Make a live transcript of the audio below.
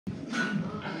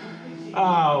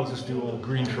I'll just do Old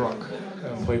Green Truck. I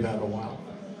haven't played that in a while.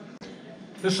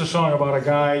 This is a song about a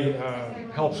guy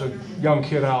helps a young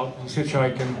kid out. He's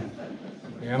hitchhiking.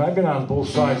 And I've been on both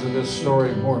sides of this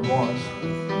story more than once.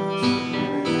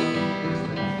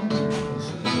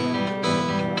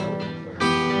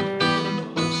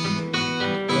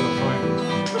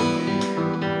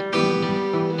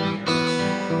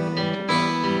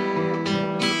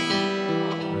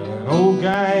 An old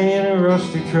guy in a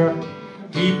rusty truck,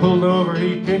 he pulled over,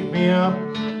 he picked me up.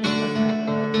 He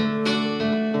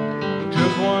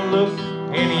took one look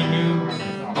and he knew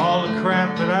all the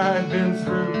crap that I'd been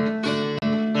through.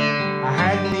 I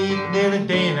hadn't eaten in a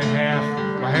day and a half.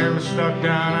 My hair was stuck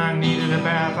down, I needed a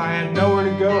bath. I had nowhere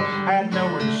to go, I had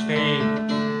nowhere to stay.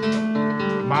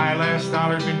 My last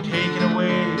dollar'd been taken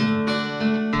away.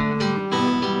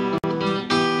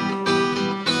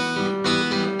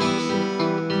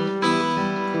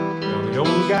 Well, the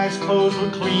old guy's clothes were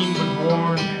clean but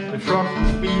worn. The truck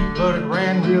was beat, but it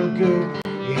ran real good.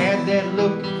 He had that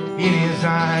look in his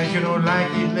eyes, you know, like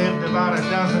he'd lived about a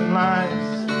dozen lives.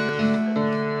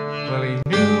 Well, he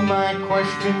knew my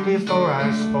question before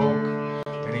I spoke,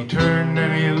 and he turned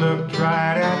and he looked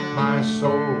right at my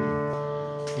soul.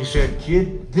 He said,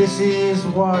 "Kid, this is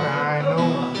what I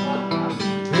know.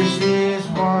 This is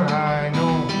what I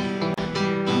know.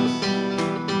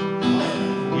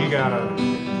 You gotta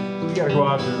go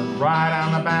out there and ride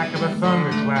on the back of a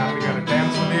thunderclap. You gotta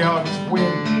dance with the August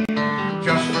wind.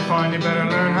 Just for fun, you better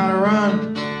learn how to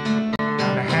run.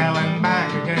 Down to hell and back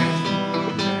again.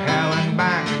 Hell and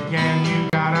back again. You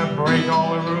gotta break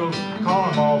all the rules. Call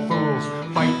them all fools.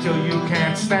 Fight till you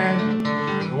can't stand.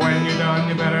 When you're done,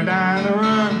 you better die on the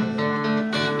run.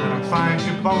 Let them find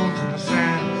your bones in the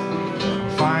sand.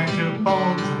 Find your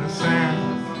bones in the sand.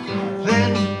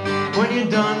 Then, when you're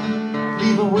done,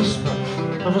 leave a whisper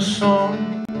of a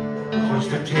song.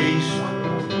 Just a taste,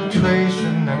 a trace,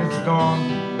 and then it's gone.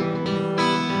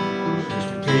 Just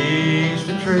a taste,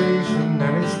 a trace, and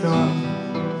then it's done.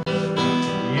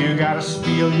 You gotta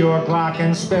spiel your Glock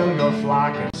and spell your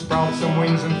flock and sprout some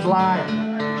wings and fly.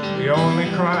 The only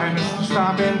crime is to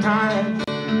stop in time.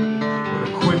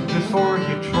 But quit before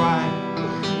you try.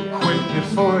 Quit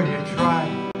before you try.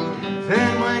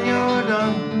 Then when you're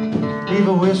done, leave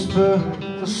a whisper,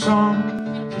 a song.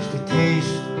 Just a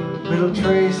taste, little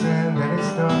trace, and then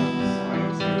it's done.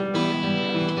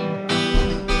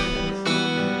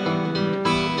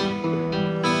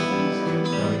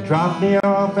 Dropped me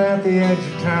off at the edge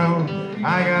of town.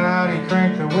 I got out, he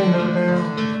cranked the window down.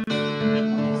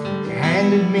 He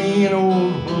handed me an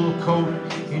old wool coat.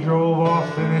 He drove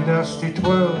off in a dusty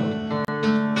 12.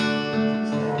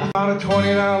 I found a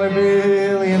 $20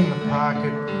 bill in the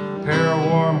pocket, a pair of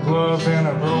warm gloves and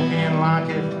a broken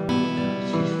locket.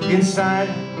 Inside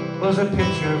was a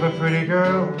picture of a pretty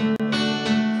girl.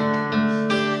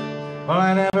 Well,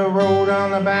 I never rode on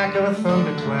the back of a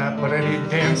thunderclap, but I did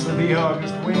dance with the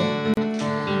August wind.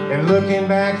 And looking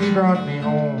back, he brought me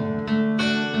home,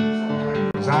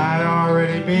 'cause I'd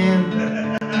already been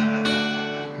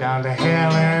down to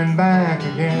hell